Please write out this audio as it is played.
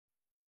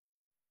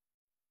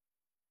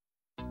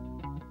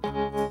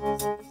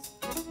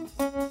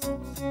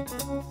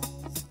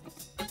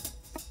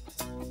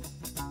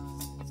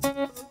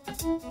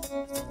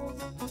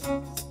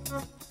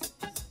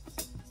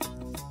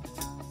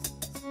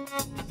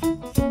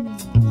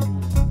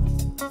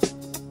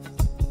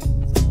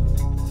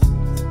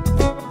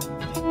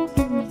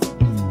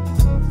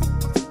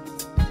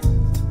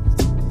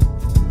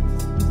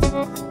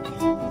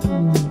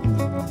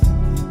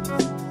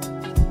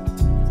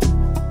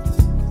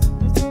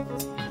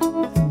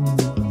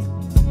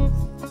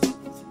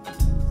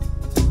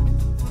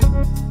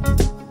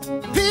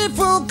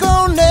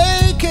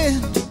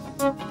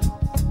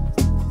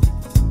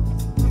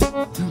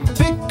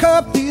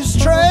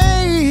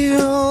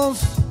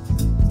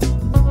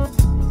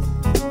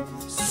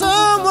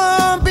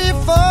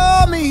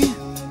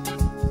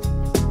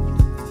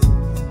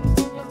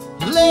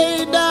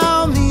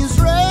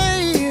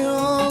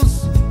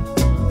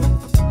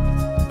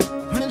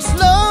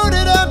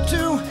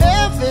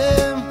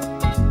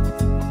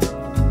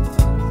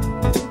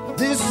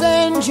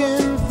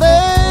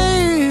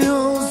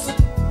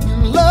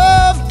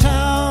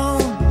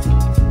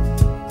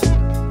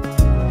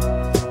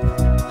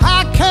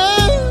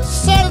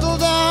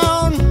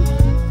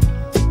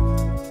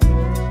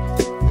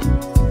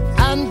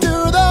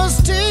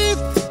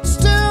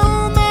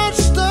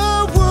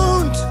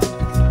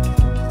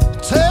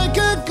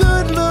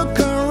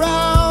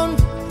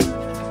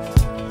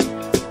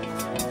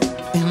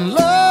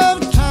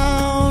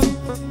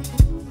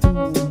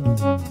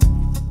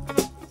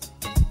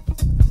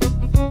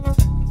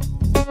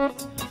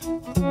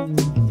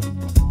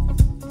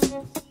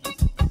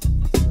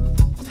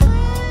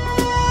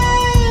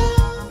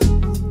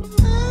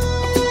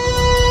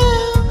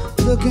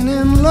Looking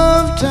in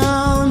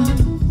Lovetown,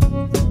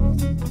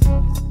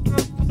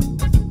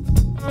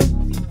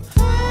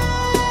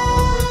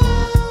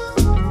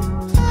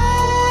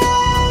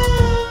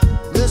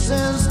 this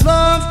is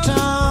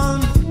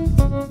Lovetown.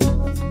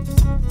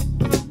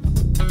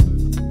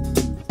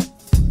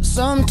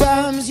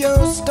 Sometimes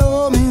you're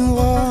stormy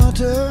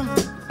water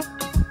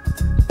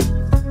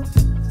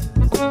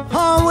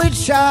on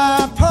which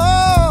I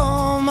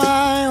pour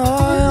my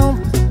oil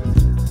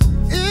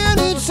in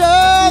each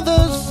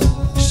other's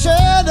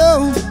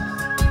shadow.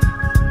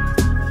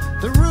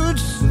 The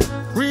roots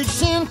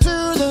reach into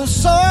the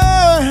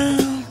soil.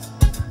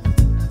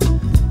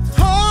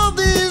 Hold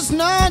these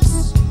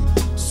knots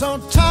so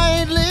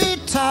tightly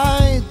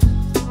tied,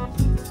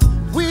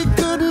 we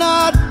could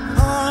not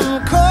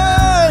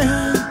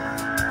uncoil.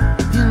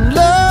 In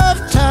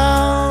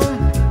Lovetown,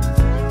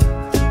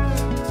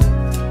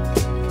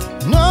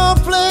 no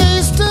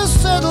place to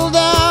settle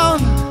down.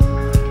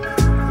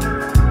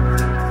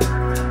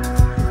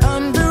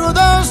 Undo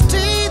those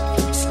teeth,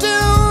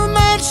 still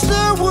match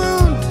the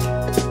wound.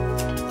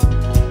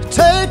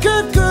 Take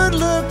a good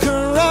look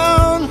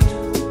around.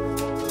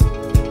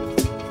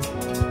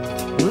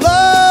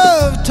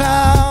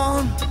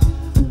 Lovetown.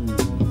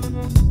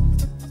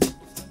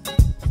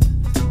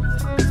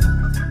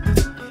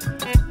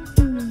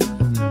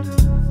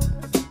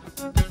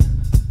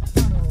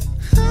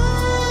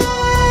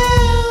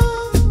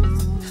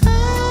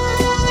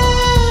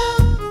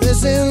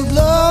 This is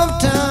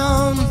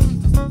Lovetown.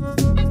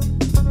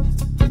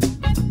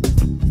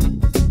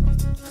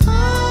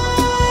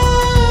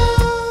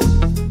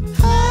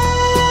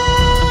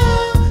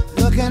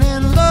 Looking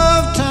in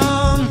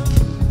Lovetown.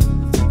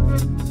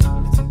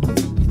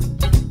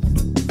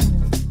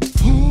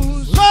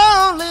 Whose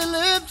lonely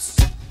lips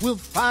will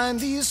find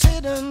these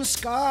hidden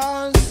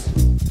scars?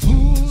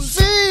 Who's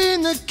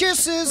seen the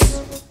kisses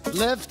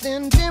left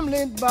in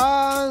dim-lit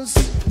bars?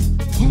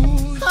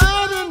 Who's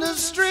out in the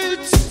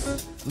streets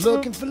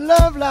looking for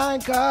love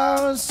like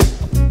ours?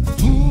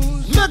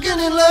 Who's looking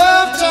in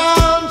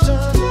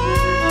Lovetown?